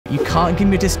can't give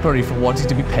me a disciplinary for wanting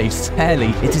to be paid fairly.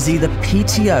 It is either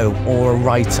PTO or a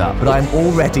write-up, but I'm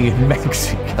already in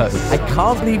Mexico. I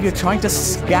can't believe you're trying to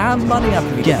scam money out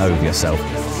of me. Get over yourself.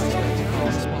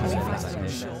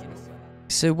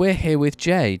 So we're here with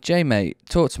Jay. Jay, mate,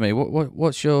 talk to me.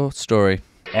 What's your story?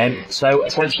 So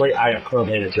essentially, I am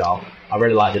currently in a job. I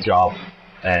really like the job,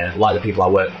 like the people I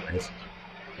work with.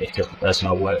 It's just the person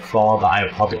I work for that I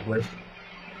have a problem with.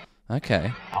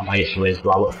 Okay. And my issue is, do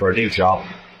I look for a new job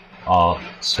or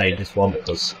stay in this one,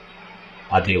 because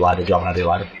I do like the job and I do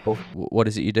like the people. What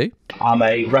is it you do? I'm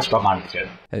a restaurant manager.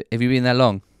 Have you been there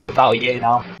long? About a year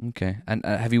now. Okay. And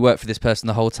have you worked for this person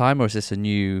the whole time, or is this a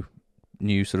new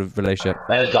sort of relationship?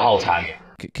 The whole time.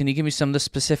 Can you give me some of the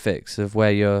specifics of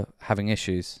where you're having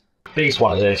issues? The biggest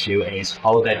one of the issue is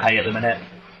holiday pay at the minute.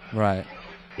 Right.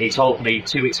 He told me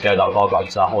 2 weeks ago that we've all got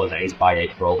into our holidays by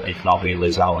April. If not, we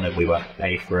lose out on it. We won't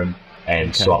pay for them.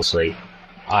 And so obviously,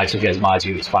 I took it as my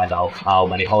duty to find out how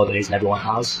many holidays everyone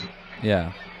has.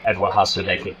 Yeah. Everyone has to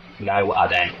make it know.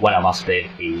 And then when I asked him,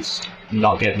 he's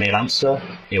not giving me an answer.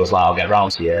 He was like, I'll get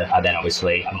round to you. And then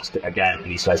obviously, I asked it again, and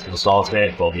he says he'll sort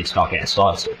it, but he's not getting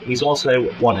started. He's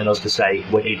also wanting us to say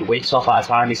we need weeks off at a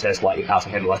time. He says, like, you can't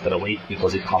take him less than a week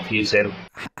because it's confusing.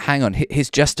 Hang on. His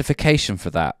justification for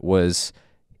that was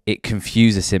it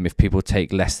confuses him if people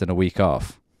take less than a week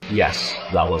off. Yes,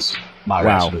 that was my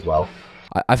reaction as well.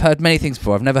 I've heard many things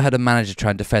before. I've never heard a manager try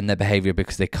and defend their behaviour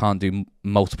because they can't do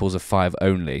multiples of 5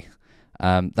 only.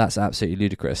 That's absolutely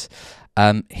ludicrous.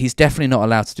 He's definitely not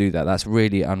allowed to do that. That's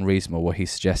really unreasonable what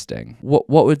he's suggesting. What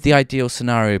would the ideal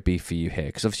scenario be for you here?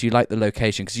 Because obviously you like the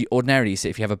location. Because ordinarily,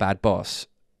 if you have a bad boss,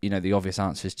 you know, the obvious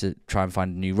answer is to try and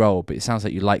find a new role. But it sounds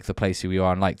like you like the place where you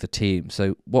are and like the team.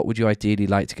 So what would you ideally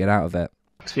like to get out of it?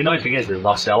 So the annoying thing is,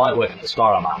 obviously, I like working at the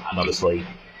store I'm at, and obviously,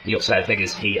 the upsetting thing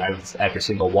is he owns every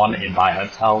single one in my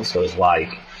hometown, so it's like,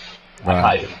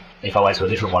 right. If I went to a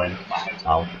different one in my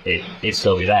hometown, it'd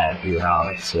still be there, you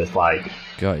know, so it's like...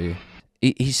 Got you.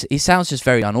 He sounds just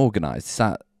very unorganised. Is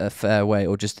that a fair way,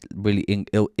 or just really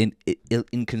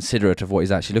inconsiderate of what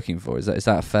he's actually looking for? Is that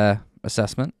a fair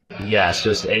assessment? Yeah,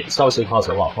 it's obviously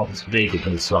causing a lot of problems for me,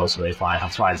 because obviously if I'm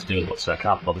trying to do as much as I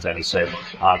can, but there's only so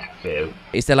much I can do.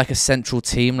 Is there like a central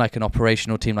team, like an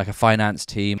operational team, like a finance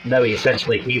team? No, he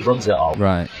runs it all.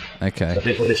 Right, okay. So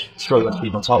people just struggle to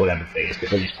keep on top of everything. It's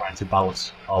because he's trying to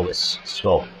balance all this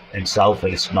stuff himself,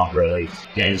 and it's not really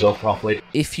getting his off properly.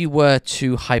 If you were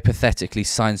to hypothetically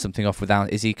sign something off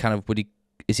without, is he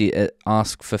a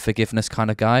ask for forgiveness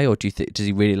kind of guy, or does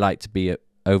he really like to be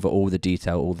over all the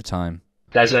detail all the time?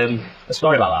 There's a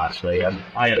story about that, actually.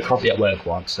 I had a coffee at work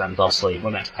once, and obviously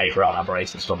we're meant to pay for it on our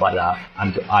breaks and stuff like that,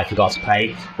 and I forgot to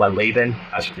pay when leaving,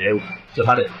 as you do. So I've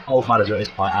had an old manager at this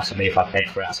point asking me if I paid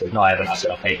for it. I said, no, I haven't. I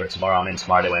said, I'll pay for it tomorrow. I'm in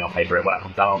tomorrow anyway, I'll pay for it when I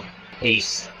come down. He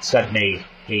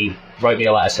wrote me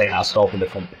a letter saying I was stopping the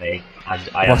company, and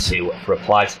I had to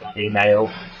reply to that email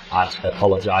and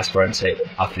apologise for him, saying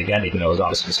after again, even though it was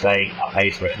honest mistake, I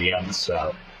paid for it at the end,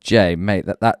 so... Jay, mate,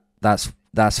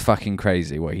 that's fucking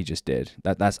crazy what he just did.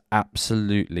 That's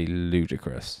absolutely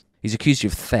ludicrous. He's accused you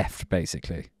of theft,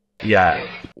 basically. Yeah.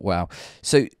 Wow.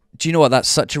 So, do you know what? That's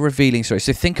such a revealing story.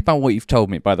 So think about what you've told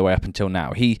me, by the way, up until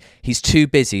now. He's too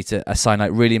busy to assign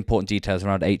like really important details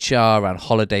around HR, around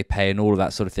holiday pay and all of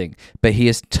that sort of thing. But he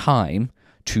has time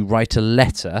to write a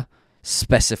letter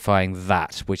specifying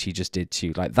that, which he just did to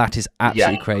you. Like, that is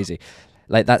absolutely crazy.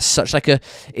 Like, that's such like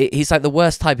he's like the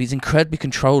worst type. He's incredibly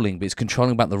controlling, but he's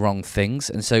controlling about the wrong things.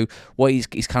 And so what he's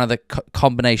kind of the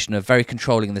combination of very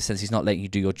controlling in the sense he's not letting you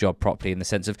do your job properly, in the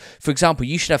sense of, for example,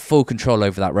 you should have full control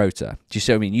over that rota. Do you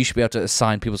see what I mean? You should be able to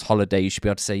assign people's holiday. You should be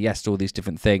able to say yes to all these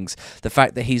different things. The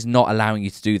fact that he's not allowing you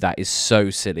to do that is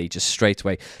so silly, just straight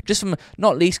away. Just from,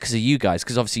 not least because of you guys,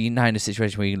 because obviously you're now in a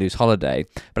situation where you lose holiday,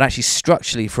 but actually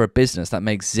structurally for a business, that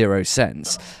makes zero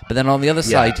sense. But then on the other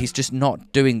side, he's just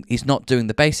not doing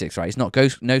the basics, right? He's not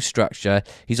no structure.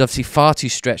 He's obviously far too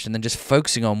stretched and then just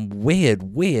focusing on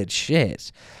weird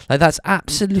shit. Like, that's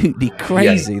absolutely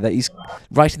crazy that he's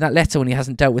writing that letter when he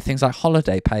hasn't dealt with things like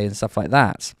holiday pay and stuff like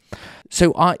that.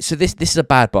 So this is a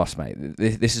bad boss, mate.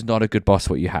 This is not a good boss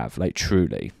what you have, like,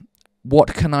 truly.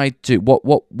 What can I do? What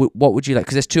would you like?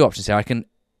 Because there's two options here. I can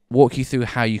walk you through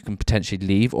how you can potentially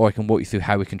leave, or I can walk you through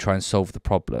how we can try and solve the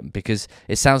problem, because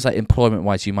it sounds like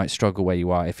employment-wise you might struggle where you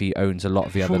are if he owns a lot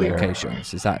of the other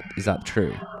locations. Is that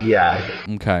true? Yeah.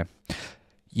 Okay.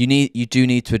 You do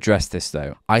need to address this,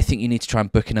 though. I think you need to try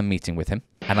and book in a meeting with him.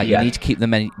 And you need to keep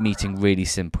the meeting really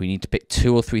simple. You need to pick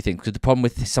 2 or 3 things. Because the problem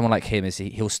with someone like him is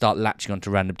he'll start latching onto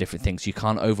random different things. You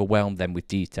can't overwhelm them with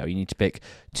detail. You need to pick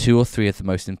 2 or 3 of the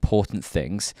most important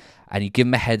things. And you give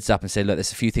him a heads up and say, look,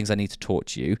 there's a few things I need to talk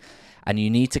to you. and you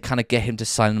need to kind of get him to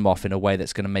sign them off in a way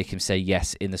that's going to make him say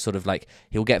yes, in the sort of like,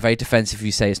 he'll get very defensive if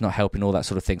you say it's not helping, all that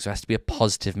sort of thing. So it has to be a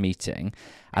positive meeting.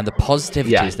 And the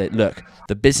positivity is that, look,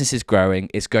 the business is growing,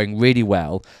 it's going really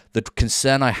well. The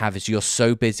concern I have is you're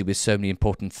so busy with so many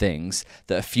important things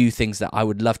that a few things that I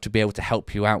would love to be able to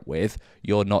help you out with,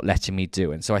 you're not letting me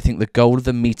do. And so I think the goal of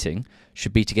the meeting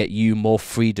should be to get you more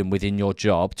freedom within your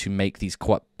job to make these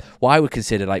quite, what I would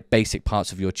consider like basic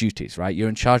parts of your duties, right? You're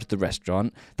in charge of the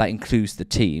restaurant, that includes the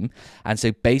team. And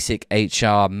so basic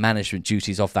HR management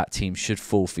duties of that team should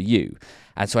fall for you.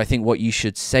 And so I think what you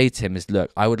should say to him is,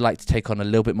 look, I would like to take on a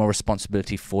little bit more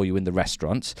responsibility for you in the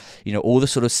restaurant. You know, all the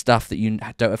sort of stuff that you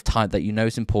don't have time, that you know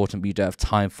is important, but you don't have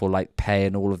time for, like pay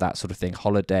and all of that sort of thing,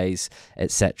 holidays,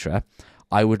 etc.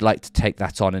 I would like to take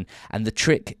that on. And the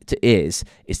trick is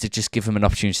to just give him an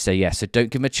opportunity to say yes. So don't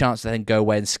give him a chance to then go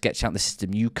away and sketch out the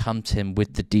system. You come to him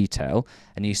with the detail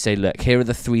and you say, look, here are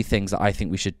the 3 things that I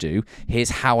think we should do. Here's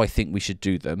how I think we should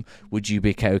do them. Would you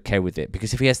be okay with it?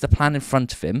 Because if he has the plan in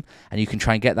front of him and you can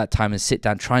try and get that time and sit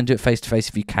down, try and do it face to face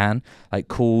if you can, like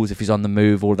calls, if he's on the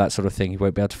move, all that sort of thing, he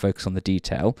won't be able to focus on the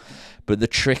detail. But the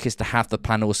trick is to have the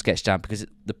plan all sketched down, because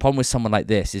the problem with someone like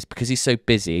this is because he's so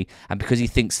busy and because he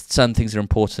thinks some things are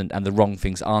important and the wrong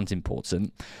things aren't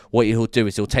important, what he'll do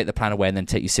is he'll take the plan away and then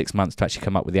take you 6 months to actually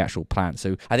come up with the actual plan.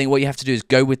 So I think what you have to do is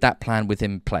go with that plan with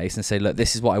him in place and say, look,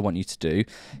 this is what I want you to do.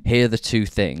 Here are the 2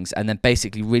 things. And then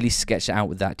basically really sketch it out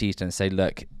with that detail and say,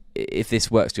 look, if this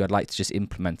works for you, I'd like to just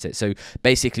implement it. So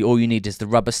basically all you need is the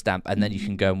rubber stamp, and then you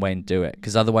can go away and do it.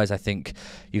 Because otherwise I think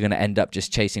you're going to end up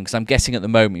just chasing, because I'm guessing at the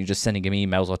moment you're just sending him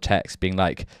emails or texts being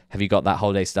like, have you got that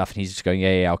holiday stuff? And he's just going,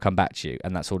 yeah, I'll come back to you.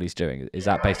 And that's all he's doing. Is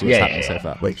that basically what's happening so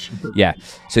far? Yeah.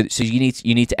 So you need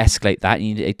to escalate that.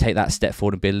 You need to take that step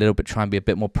forward and be a little bit, try and be a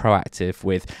bit more proactive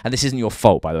with, and this isn't your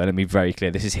fault, by the way, let me be very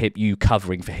clear. This is you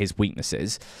covering for his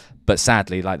weaknesses. But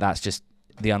sadly, like, that's just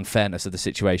the unfairness of the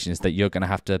situation, is that you're going to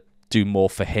have to do more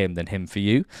for him than him for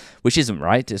you, which isn't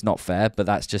right. It's not fair, but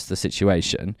that's just the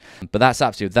situation. But that's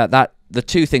absolutely that the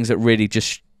 2 things that really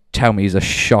just tell me is a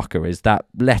shocker is that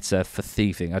letter for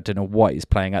thieving. I don't know what he's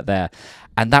playing at there,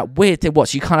 and that weird thing. What,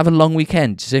 so you can't have a long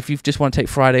weekend? So if you just want to take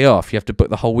Friday off, you have to book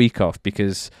the whole week off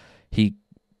because he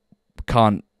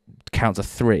can't count to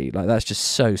 3. Like, that's just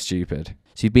so stupid.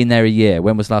 So you've been there a year.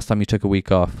 When was the last time you took a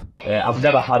week off? I've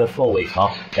never had a full week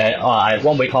off. I had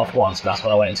 1 week off once, and that's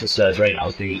when I went into surgery. That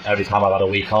was the only time I've had a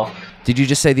week off. Did you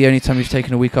just say the only time you've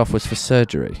taken a week off was for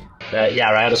surgery?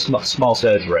 Yeah, I had a small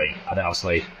surgery, and then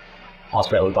obviously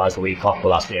hospital advised a week off, but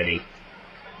that's the only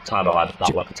time I've had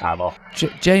that length of time off.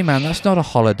 J-Man, that's not a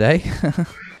holiday.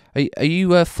 Are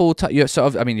you full time? You're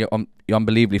sort of, I mean, you're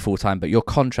unbelievably full time, but you're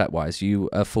contract wise, you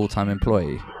a full time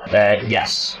employee?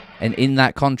 Yes. And in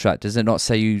that contract, does it not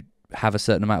say you have a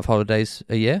certain amount of holidays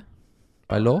a year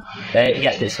by law?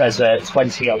 Yes, it says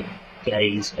 20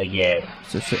 days a year.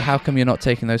 So how come you're not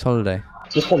taking those holidays?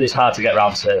 Just because it's hard to get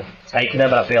around to taking them,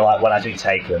 and I feel like when I do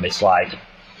take them, it's like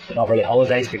not really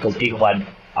holidays, because even when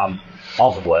I'm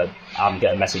off work, I'm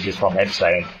getting messages from him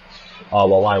saying, oh,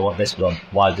 well, why want this done?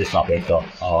 Why is this not being done?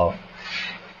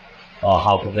 Or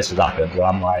how come this has happened? Well,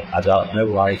 I'm like, I don't know,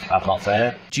 like, that's not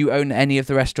fair. Do you own any of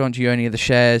the restaurant? Do you own any of the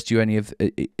shares? Do you own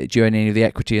any of the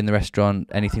equity in the restaurant?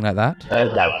 Anything like that?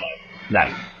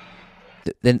 No.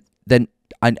 Then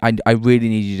I really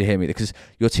need you to hear me, because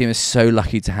your team is so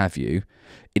lucky to have you.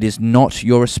 It is not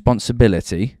your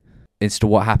responsibility as to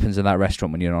what happens in that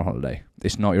restaurant when you're on holiday.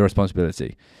 It's not your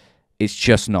responsibility. It's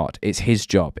just not. It's his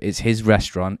job. It's his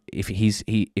restaurant. If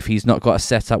he's not got a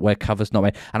setup where cover's not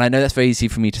made, and I know that's very easy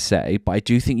for me to say, but I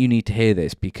do think you need to hear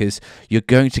this, because you're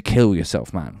going to kill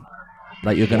yourself, man.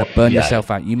 Like, you're going to burn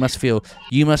yourself out. You must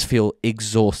feel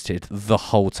exhausted the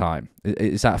whole time.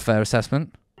 Is that a fair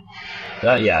assessment?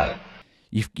 Yeah.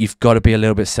 You've got to be a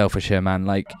little bit selfish here, man.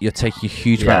 Like, you're taking a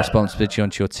huge amount of responsibility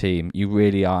onto your team. You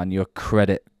really are, and you're a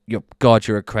credit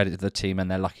to the team, and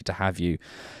they're lucky to have you.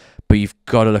 But you've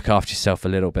got to look after yourself a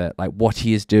little bit. Like, what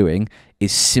he is doing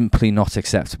is simply not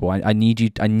acceptable. I need you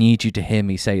to hear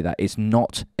me say that. It's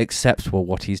not acceptable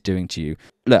what he's doing to you.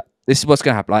 Look, this is what's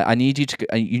going to happen. Like, I need you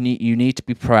to you need to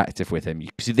be proactive with him.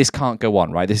 See, this can't go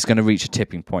on, right? This is going to reach a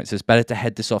tipping point. So it's better to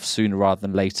head this off sooner rather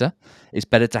than later. It's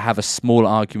better to have a small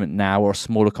argument now, or a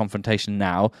smaller confrontation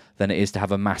now, than it is to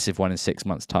have a massive one in 6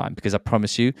 months' time. Because I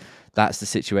promise you, that's the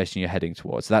situation you're heading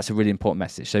towards. So that's a really important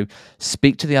message. So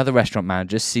speak to the other restaurant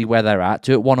managers, see where they're at,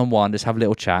 do it one-on-one, just have a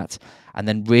little chat, and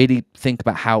then really think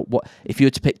about what if you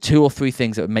were to pick 2 or 3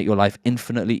 things that would make your life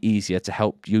infinitely easier to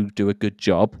help you do a good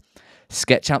job.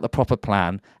 Sketch out the proper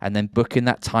plan, and then book in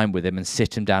that time with him and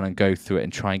sit him down and go through it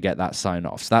and try and get that sign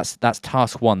off. So that's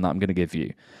task 1 that I'm going to give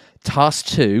you. Task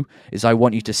 2 is I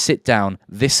want you to sit down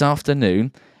this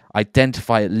afternoon,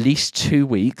 identify at least 2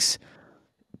 weeks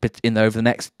over the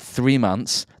next 3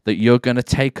 months that you're going to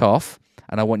take off,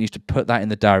 and I want you to put that in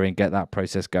the diary and get that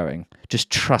process going. Just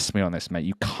trust me on this, mate.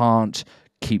 You can't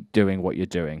keep doing what you're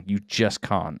doing. You just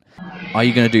can't. Are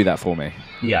you going to do that for me?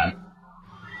 Yeah.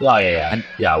 Oh, yeah.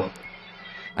 Yeah.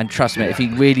 And trust me, if he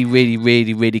really, really,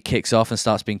 really, really kicks off and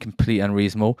starts being completely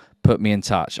unreasonable, put me in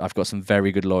touch. I've got some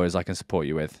very good lawyers I can support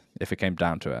you with if it came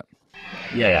down to it.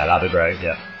 Yeah, that'd be great,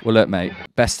 yeah. Well, look, mate,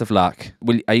 best of luck.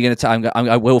 Are you going to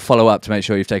I will follow up to make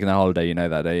sure you've taken that holiday. You know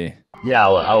that, do you? Yeah,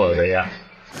 I will be, yeah.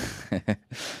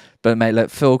 But, mate, look,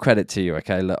 full credit to you,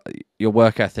 okay? Look, your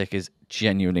work ethic is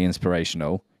genuinely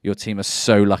inspirational. Your team are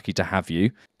so lucky to have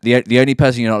you. The only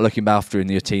person you're not looking after in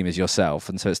your team is yourself,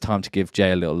 and so it's time to give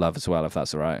Jay a little love as well, if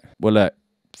that's all right. Well, look,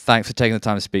 thanks for taking the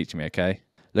time to speak to me, okay?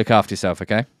 Look after yourself,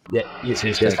 okay? Yeah, you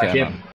too. Cheers, thank you. Man.